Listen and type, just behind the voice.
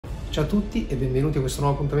Ciao a tutti e benvenuti a questo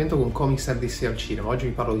nuovo appuntamento con Comics NerDC al cinema. Oggi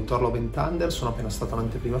vi parlo di Thor Love and Thunder, sono appena stata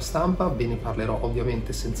all'anteprima stampa, ve ne parlerò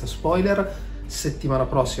ovviamente senza spoiler. Settimana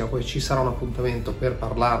prossima poi ci sarà un appuntamento per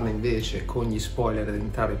parlarne invece con gli spoiler ed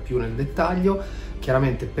entrare più nel dettaglio.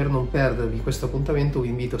 Chiaramente per non perdervi questo appuntamento vi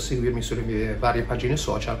invito a seguirmi sulle mie varie pagine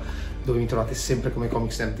social dove mi trovate sempre come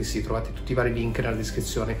Comics NerDC, trovate tutti i vari link nella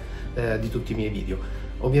descrizione di tutti i miei video.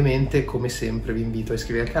 Ovviamente, come sempre, vi invito a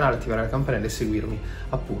iscrivervi al canale, attivare la campanella e seguirmi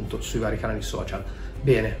appunto sui vari canali social.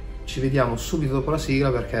 Bene, ci vediamo subito dopo la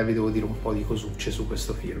sigla perché vi devo dire un po' di cosucce su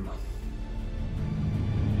questo film.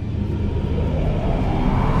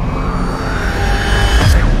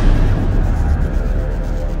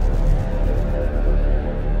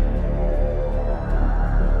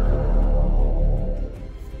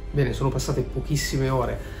 Bene, sono passate pochissime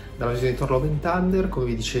ore dalla visione di Thor Love and Thunder. Come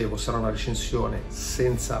vi dicevo, sarà una recensione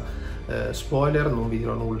senza spoiler, non vi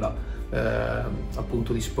dirò nulla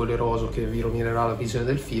appunto di spoileroso che vi rovinerà la visione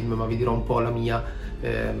del film, ma vi dirò un po' la mia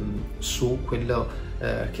su quello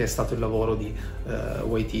che è stato il lavoro di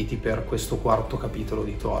Waititi per questo quarto capitolo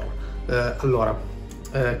di Thor.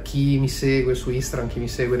 Chi mi segue su Instagram, chi mi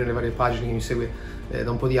segue nelle varie pagine, chi mi segue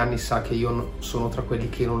da un po' di anni sa che io sono tra quelli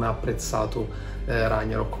che non ha apprezzato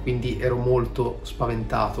Ragnarok, quindi ero molto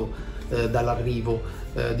spaventato dall'arrivo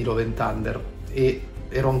di Love and Thunder e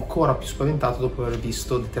ero ancora più spaventato dopo aver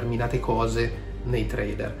visto determinate cose nei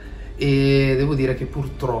trailer, e devo dire che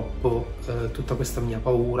purtroppo tutta questa mia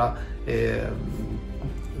paura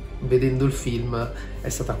vedendo il film è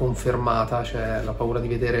stata confermata, cioè la paura di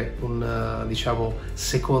vedere un diciamo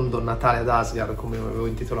secondo Natale ad Asgard, come avevo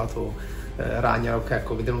intitolato Ragnarok,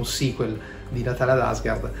 ecco, vedere un sequel di Natale ad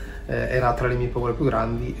Asgard era tra le mie paure più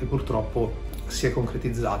grandi e purtroppo si è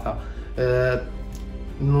concretizzata.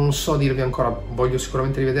 Non so dirvi ancora, voglio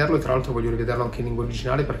sicuramente rivederlo e tra l'altro voglio rivederlo anche in lingua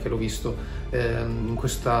originale perché l'ho visto in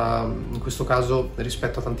questo caso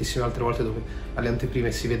rispetto a tantissime altre volte dove alle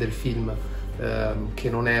anteprime si vede il film che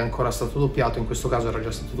non è ancora stato doppiato, in questo caso era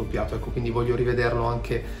già stato doppiato, ecco, quindi voglio rivederlo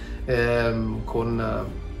anche con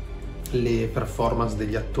le performance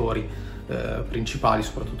degli attori principali,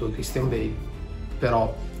 soprattutto di Christian Bale,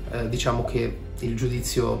 però diciamo che il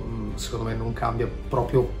giudizio secondo me non cambia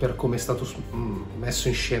proprio per come è stato messo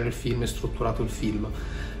in scena il film e strutturato il film.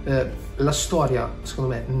 La storia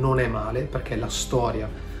secondo me non è male, perché la storia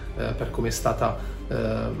per come è stata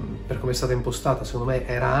impostata secondo me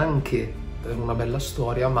era anche una bella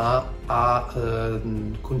storia, ma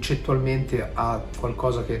concettualmente ha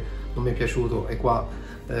qualcosa che non mi è piaciuto, e qua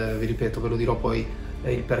vi ripeto, ve lo dirò poi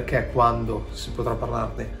il perché quando si potrà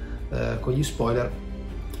parlarne con gli spoiler.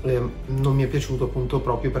 Non mi è piaciuto appunto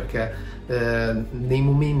proprio perché nei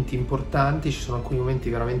momenti importanti, ci sono alcuni momenti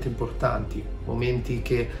veramente importanti, momenti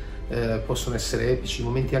che possono essere epici,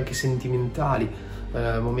 momenti anche sentimentali,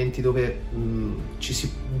 momenti dove ci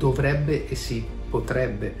si dovrebbe e si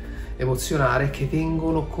potrebbe emozionare, che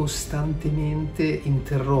vengono costantemente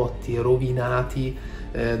interrotti e rovinati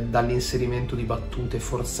dall'inserimento di battute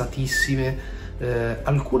forzatissime,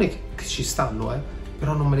 alcune che ci stanno,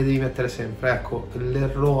 però non me le devi mettere sempre. Ecco,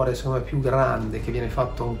 l'errore secondo me più grande che viene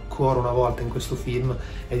fatto ancora una volta in questo film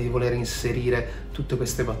è di voler inserire tutte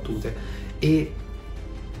queste battute, e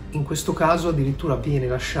in questo caso addirittura vengono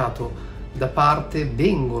lasciate da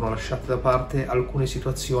parte alcune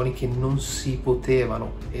situazioni che non si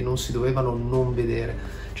potevano e non si dovevano non vedere.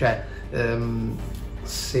 Cioè,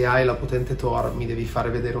 se hai la potente Thor mi devi fare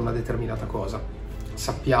vedere una determinata cosa.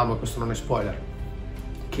 Sappiamo, e questo non è spoiler,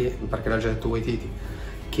 che, perché l'ha già detto Waititi,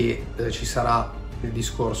 che ci sarà il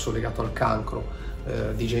discorso legato al cancro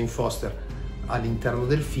di Jane Foster all'interno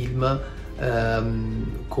del film,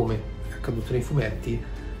 come è accaduto nei fumetti,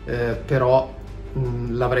 però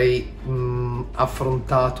l'avrei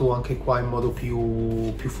affrontato anche qua in modo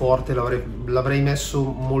più forte, l'avrei messo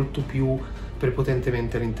molto più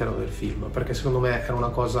prepotentemente all'interno del film, perché secondo me era una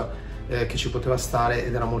cosa che ci poteva stare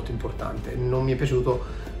ed era molto importante. Non mi è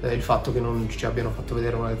piaciuto il fatto che non ci abbiano fatto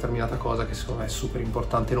vedere una determinata cosa che secondo me è super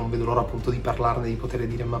importante. Non vedo l'ora appunto di parlarne, di poter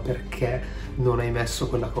dire ma perché non hai messo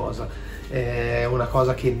quella cosa. È una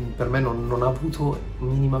cosa che per me non ha avuto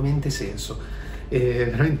minimamente senso.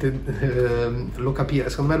 Veramente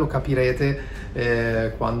secondo me lo capirete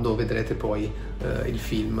quando vedrete poi il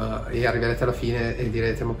film e arriverete alla fine e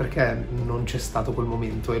direte ma perché non c'è stato quel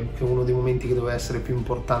momento? È uno dei momenti che doveva essere più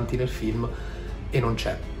importanti nel film e non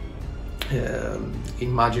c'è.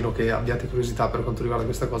 Immagino che abbiate curiosità per quanto riguarda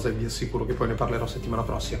questa cosa e vi assicuro che poi ne parlerò settimana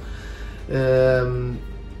prossima.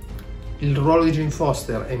 Il ruolo di Jane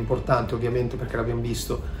Foster è importante ovviamente perché l'abbiamo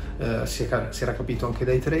visto, si era capito anche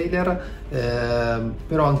dai trailer,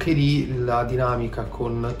 però anche lì la dinamica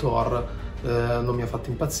con Thor non mi ha fatto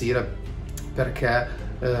impazzire, perché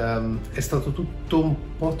è stato tutto un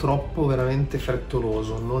po' troppo veramente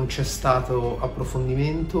frettoloso, non c'è stato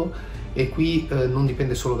approfondimento, e qui non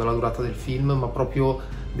dipende solo dalla durata del film, ma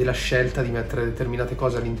proprio della scelta di mettere determinate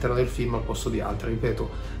cose all'interno del film al posto di altre. Ripeto,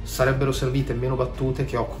 sarebbero servite meno battute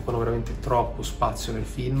che occupano veramente troppo spazio nel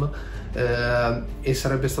film, e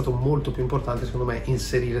sarebbe stato molto più importante secondo me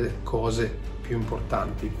inserire cose più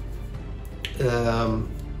importanti.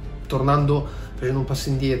 Facendo un passo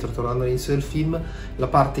indietro, tornando all'inizio del film, la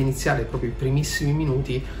parte iniziale, proprio i primissimi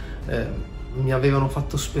minuti, mi avevano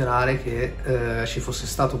fatto sperare che ci fosse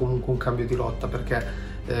stato comunque un cambio di rotta, perché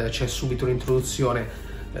c'è subito l'introduzione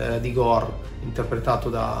di Gore, interpretato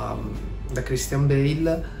da Christian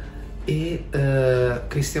Bale, e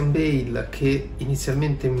Christian Bale, che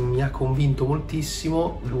inizialmente mi ha convinto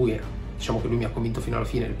moltissimo, diciamo che lui mi ha convinto fino alla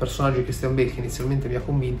fine, il personaggio di Christian Bale che inizialmente mi ha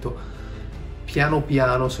convinto, piano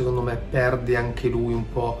piano secondo me perde anche lui un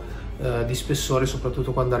po' di spessore,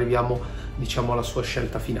 soprattutto quando arriviamo, diciamo, alla sua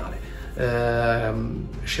scelta finale.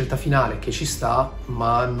 Scelta finale che ci sta,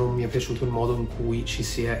 ma non mi è piaciuto il modo in cui ci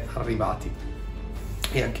si è arrivati,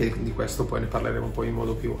 e anche di questo poi ne parleremo poi in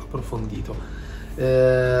modo più approfondito.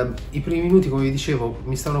 I primi minuti, come vi dicevo,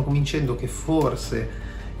 mi stavano convincendo che forse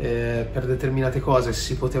per determinate cose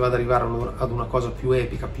si poteva arrivare ad una cosa più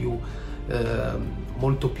epica,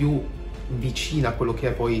 molto più vicina a quello che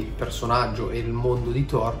è poi il personaggio e il mondo di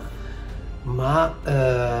Thor, ma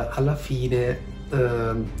alla fine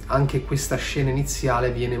anche questa scena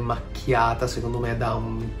iniziale viene macchiata secondo me da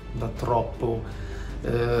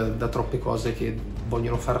troppe cose che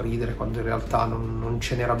vogliono far ridere, quando in realtà non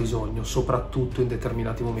ce n'era bisogno, soprattutto in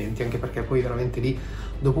determinati momenti, anche perché poi veramente lì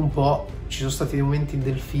dopo un po' ci sono stati dei momenti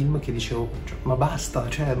del film che dicevo, ma basta,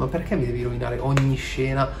 cioè, ma perché mi devi rovinare ogni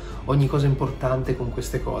scena, ogni cosa importante con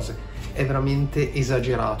queste cose? È veramente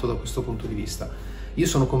esagerato da questo punto di vista. Io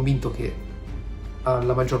sono convinto che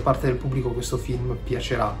alla maggior parte del pubblico questo film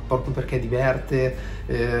piacerà, proprio perché diverte,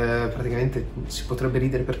 praticamente si potrebbe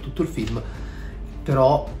ridere per tutto il film,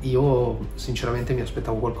 però io sinceramente mi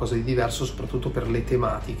aspettavo qualcosa di diverso, soprattutto per le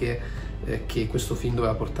tematiche che questo film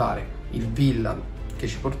doveva portare, il villain che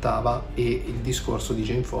ci portava e il discorso di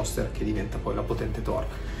Jane Foster che diventa poi la potente Thor,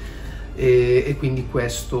 e quindi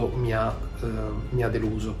questo mi ha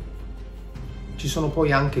deluso. Ci sono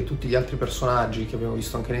poi anche tutti gli altri personaggi che abbiamo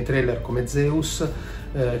visto anche nei trailer, come Zeus,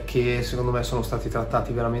 che secondo me sono stati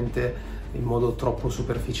trattati veramente in modo troppo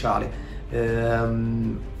superficiale.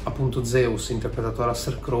 Appunto Zeus, interpretato da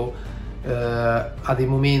Russell Crowe, ha dei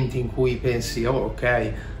momenti in cui pensi, oh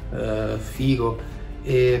ok, figo,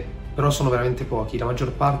 però sono veramente pochi. La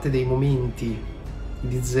maggior parte dei momenti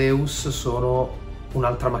di Zeus sono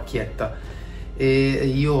un'altra macchietta, e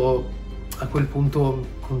io a quel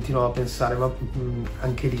punto continuavo a pensare, ma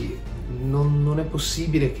anche lì non è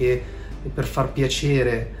possibile che per far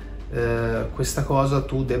piacere questa cosa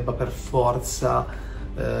tu debba per forza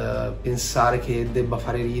pensare che debba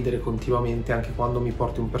fare ridere continuamente, anche quando mi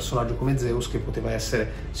porti un personaggio come Zeus che poteva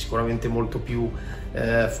essere sicuramente molto più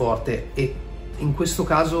forte. E in questo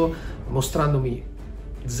caso, mostrandomi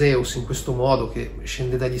Zeus in questo modo, che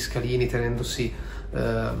scende dagli scalini tenendosi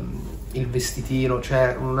il vestitino,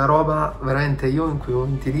 cioè una roba veramente, io in quei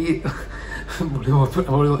momenti lì volevo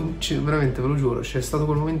veramente, ve lo giuro, c'è stato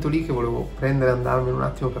quel momento lì che volevo prendere e andarmene un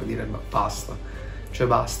attimo per dire ma basta, cioè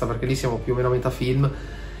basta, perché lì siamo più o meno a metà film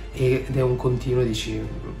ed è un continuo, dici,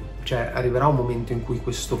 cioè arriverà un momento in cui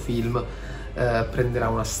questo film prenderà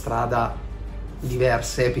una strada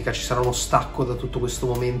diversa, epica, ci sarà uno stacco da tutto questo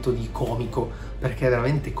momento di comico, perché è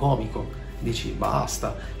veramente comico, dici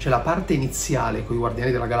basta. Cioè la parte iniziale con i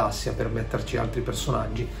Guardiani della Galassia per metterci altri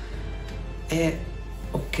personaggi è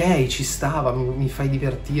ok, ci stava, mi fai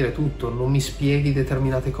divertire tutto, non mi spieghi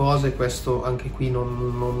determinate cose, questo anche qui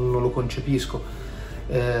non lo concepisco,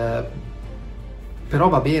 però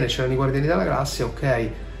va bene, c'erano i Guardiani della Galassia, ok.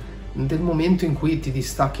 Nel momento in cui ti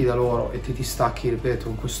distacchi da loro e ti distacchi, ripeto,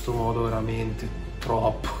 in questo modo veramente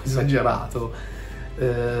troppo esagerato,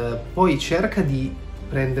 poi cerca di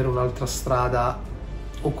prendere un'altra strada,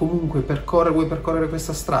 o comunque vuoi percorrere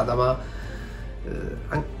questa strada, ma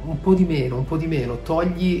un po' di meno,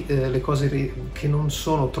 togli le cose che non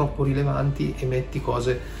sono troppo rilevanti e metti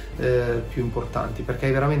cose più importanti, perché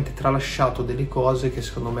hai veramente tralasciato delle cose che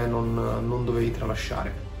secondo me non dovevi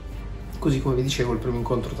tralasciare. Così come vi dicevo, il primo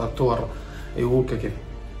incontro tra Thor e Hulk, che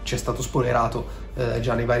ci è stato spoilerato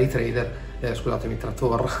già nei vari trailer, scusatemi, tra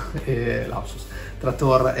Thor e la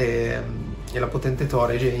potente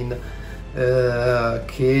Thor e Jane,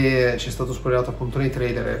 che ci è stato spoilerato appunto nei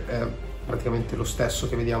trailer, è praticamente lo stesso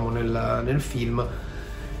che vediamo nel film,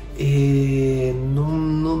 e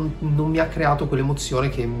non mi ha creato quell'emozione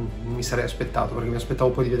che mi sarei aspettato, perché mi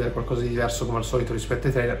aspettavo poi di vedere qualcosa di diverso come al solito rispetto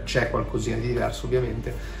ai trailer. C'è qualcosina di diverso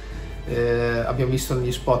ovviamente, abbiamo visto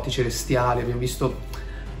negli spot i celestiali, abbiamo visto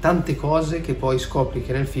tante cose che poi scopri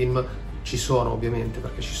che nel film ci sono, ovviamente,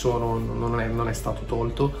 perché ci sono, non è stato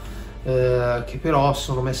tolto, che però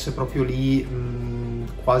sono messe proprio lì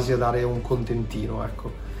quasi a dare un contentino,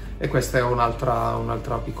 ecco, e questa è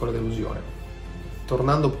un'altra piccola delusione.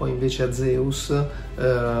 Tornando poi invece a Zeus,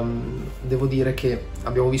 devo dire che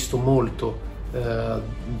abbiamo visto molto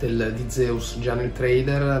di Zeus già nel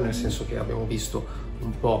trailer, nel senso che abbiamo visto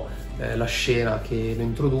un po' la scena che lo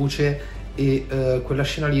introduce, e quella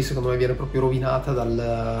scena lì secondo me viene proprio rovinata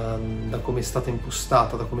da come è stata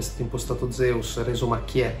impostata, da come è stato impostato Zeus, reso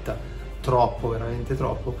macchietta, troppo, veramente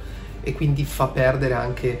troppo, e quindi fa perdere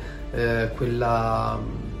anche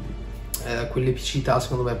quell'epicità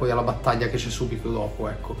secondo me poi alla battaglia che c'è subito dopo,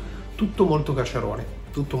 ecco. Tutto molto caciarone,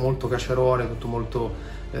 tutto molto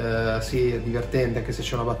sì, divertente, anche se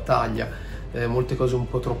c'è una battaglia, molte cose un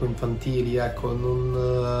po' troppo infantili, ecco,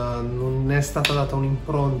 non è stata data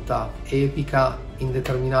un'impronta epica in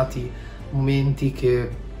determinati momenti che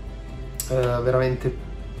veramente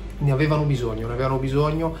ne avevano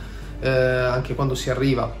bisogno, anche quando si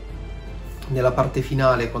arriva nella parte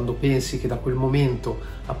finale, quando pensi che da quel momento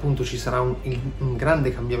appunto ci sarà un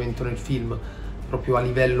grande cambiamento nel film, proprio a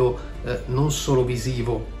livello non solo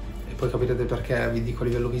visivo, e poi capirete perché vi dico a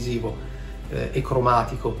livello visivo e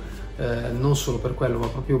cromatico, non solo per quello, ma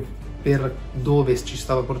proprio per dove ci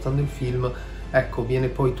stava portando il film, ecco, viene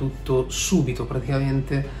poi tutto subito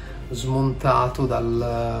praticamente smontato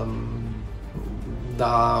da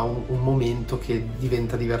un momento che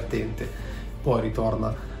diventa divertente, poi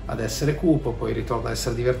ritorna ad essere cupo, poi ritorna ad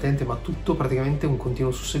essere divertente, ma tutto praticamente un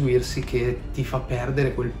continuo susseguirsi che ti fa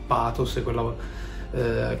perdere quel pathos e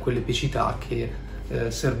quell'epicità che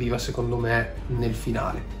serviva secondo me nel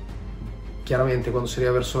finale. Chiaramente quando si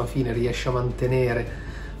arriva verso la fine riesce a mantenere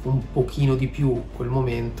un pochino di più quel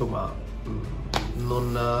momento, ma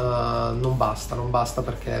non basta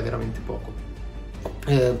perché è veramente poco.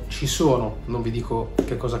 Ci sono, non vi dico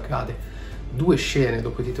che cosa accade, 2 scene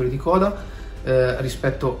dopo i titoli di coda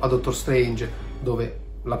rispetto a Doctor Strange, dove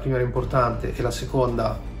la prima era importante e la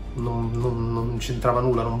seconda non c'entrava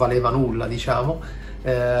nulla, non valeva nulla, diciamo.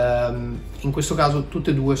 In questo caso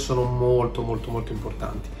tutte e 2 sono molto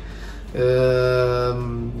importanti.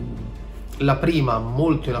 La prima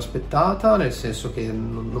molto inaspettata, nel senso che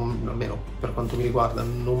almeno per quanto mi riguarda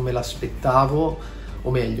non me l'aspettavo,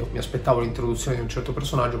 o meglio, mi aspettavo l'introduzione di un certo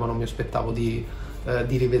personaggio, ma non mi aspettavo di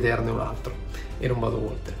rivederne un altro, e non vado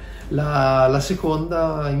oltre. La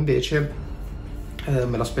seconda invece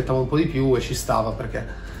me l'aspettavo un po' di più e ci stava, perché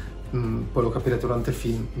poi lo capirete durante il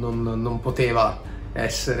film, non poteva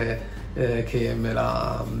essere che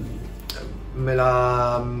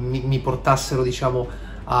mi portassero, diciamo,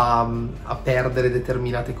 a perdere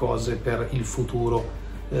determinate cose per il futuro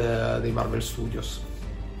dei Marvel Studios.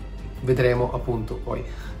 Vedremo appunto poi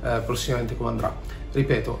prossimamente come andrà.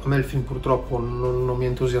 Ripeto, a me il film purtroppo non mi ha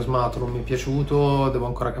entusiasmato, non mi è piaciuto, devo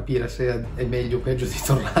ancora capire se è meglio o peggio di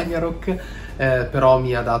Thor Ragnarok, però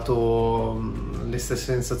mi ha dato le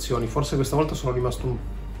stesse sensazioni. Forse questa volta sono rimasto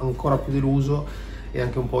ancora più deluso e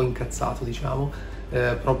anche un po' incazzato, diciamo,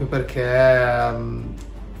 proprio perché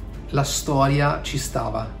la storia ci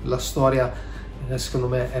stava, la storia secondo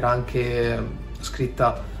me era anche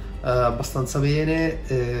scritta abbastanza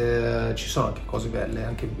bene, ci sono anche cose belle,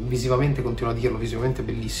 anche visivamente, continuo a dirlo, visivamente è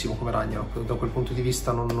bellissimo come Ragnarok, da quel punto di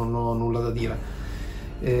vista non ho nulla da dire,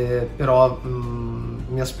 però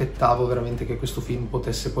mi aspettavo veramente che questo film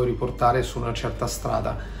potesse poi riportare su una certa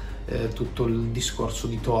strada tutto il discorso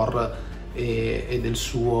di Thor e del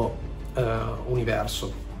suo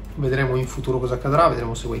universo. Vedremo in futuro cosa accadrà,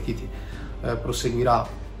 vedremo se Waititi proseguirà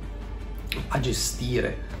a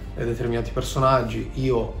gestire determinati personaggi.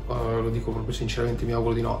 Io lo dico proprio sinceramente, mi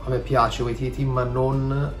auguro di no. A me piace Waititi, ma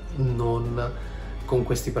non con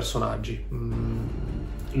questi personaggi.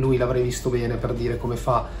 Lui l'avrei visto bene, per dire, come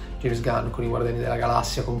fa James Gunn con i Guardiani della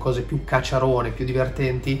Galassia, con cose più cacciarone, più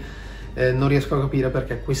divertenti. Non riesco a capire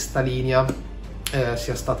perché questa linea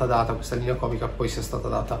sia stata data, questa linea comica poi sia stata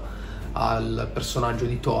data al personaggio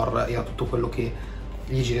di Thor e a tutto quello che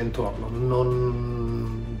gli gira intorno.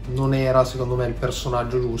 Non era secondo me il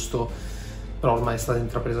personaggio giusto, però ormai è stata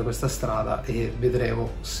intrapresa questa strada e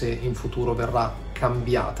vedremo se in futuro verrà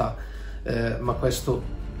cambiata, ma questo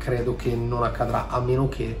credo che non accadrà, a meno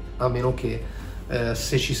che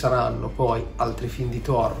se ci saranno poi altri film di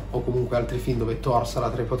Thor, o comunque altri film dove Thor sarà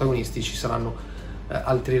tra i protagonisti, ci saranno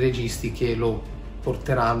altri registi che lo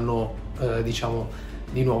porteranno diciamo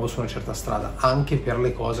di nuovo su una certa strada, anche per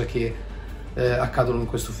le cose che accadono in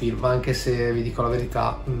questo film, anche se vi dico la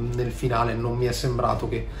verità, nel finale non mi è sembrato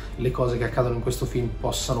che le cose che accadono in questo film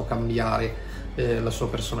possano cambiare la sua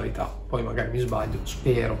personalità. Poi magari mi sbaglio,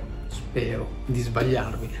 spero di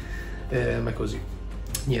sbagliarmi, ma è così.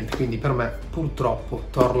 Niente, quindi per me purtroppo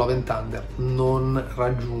Thor Love and Thunder non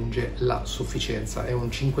raggiunge la sufficienza, è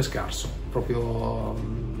un 5 scarso, proprio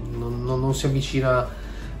non si avvicina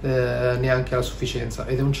neanche alla sufficienza,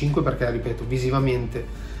 ed è un 5 perché, ripeto,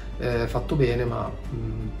 visivamente fatto bene, ma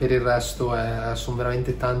per il resto sono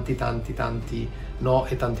veramente tanti no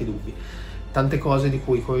e tanti dubbi, tante cose di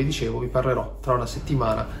cui, come vi dicevo, vi parlerò tra una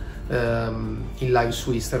settimana in live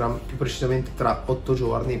su Instagram, più precisamente tra 8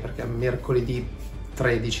 giorni, perché mercoledì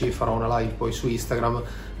 13 farò una live poi su Instagram,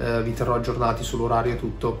 vi terrò aggiornati sull'orario e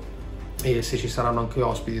tutto, e se ci saranno anche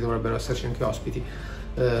ospiti, dovrebbero esserci anche ospiti,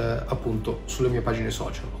 appunto sulle mie pagine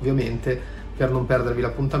social. Ovviamente, per non perdervi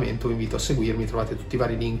l'appuntamento, vi invito a seguirmi, trovate tutti i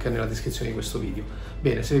vari link nella descrizione di questo video.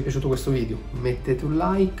 Bene, se vi è piaciuto questo video mettete un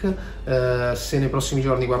like, se nei prossimi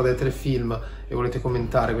giorni guardate il film e volete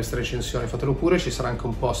commentare questa recensione fatelo pure, ci sarà anche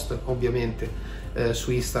un post ovviamente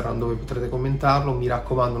su Instagram dove potrete commentarlo. Mi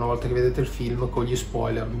raccomando, una volta che vedete il film, con gli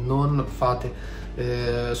spoiler non fate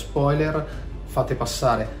spoiler, fate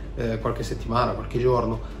passare qualche settimana, qualche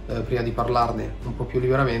giorno prima di parlarne un po' più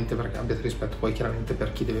liberamente, perché abbiate rispetto poi chiaramente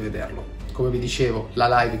per chi deve vederlo. Come vi dicevo,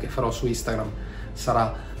 la live che farò su Instagram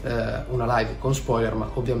sarà una live con spoiler, ma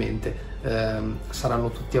ovviamente saranno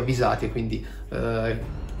tutti avvisati, e quindi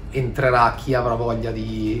entrerà chi avrà voglia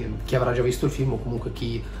chi avrà già visto il film, o comunque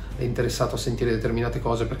chi è interessato a sentire determinate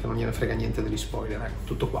cose perché non gliene frega niente degli spoiler. Ecco,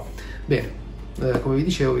 tutto qua. Bene, come vi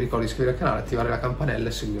dicevo, vi ricordo di iscrivervi al canale, attivare la campanella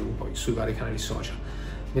e seguirmi poi sui vari canali social.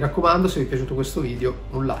 Mi raccomando, se vi è piaciuto questo video,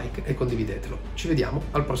 un like e condividetelo. Ci vediamo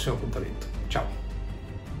al prossimo appuntamento. Ciao!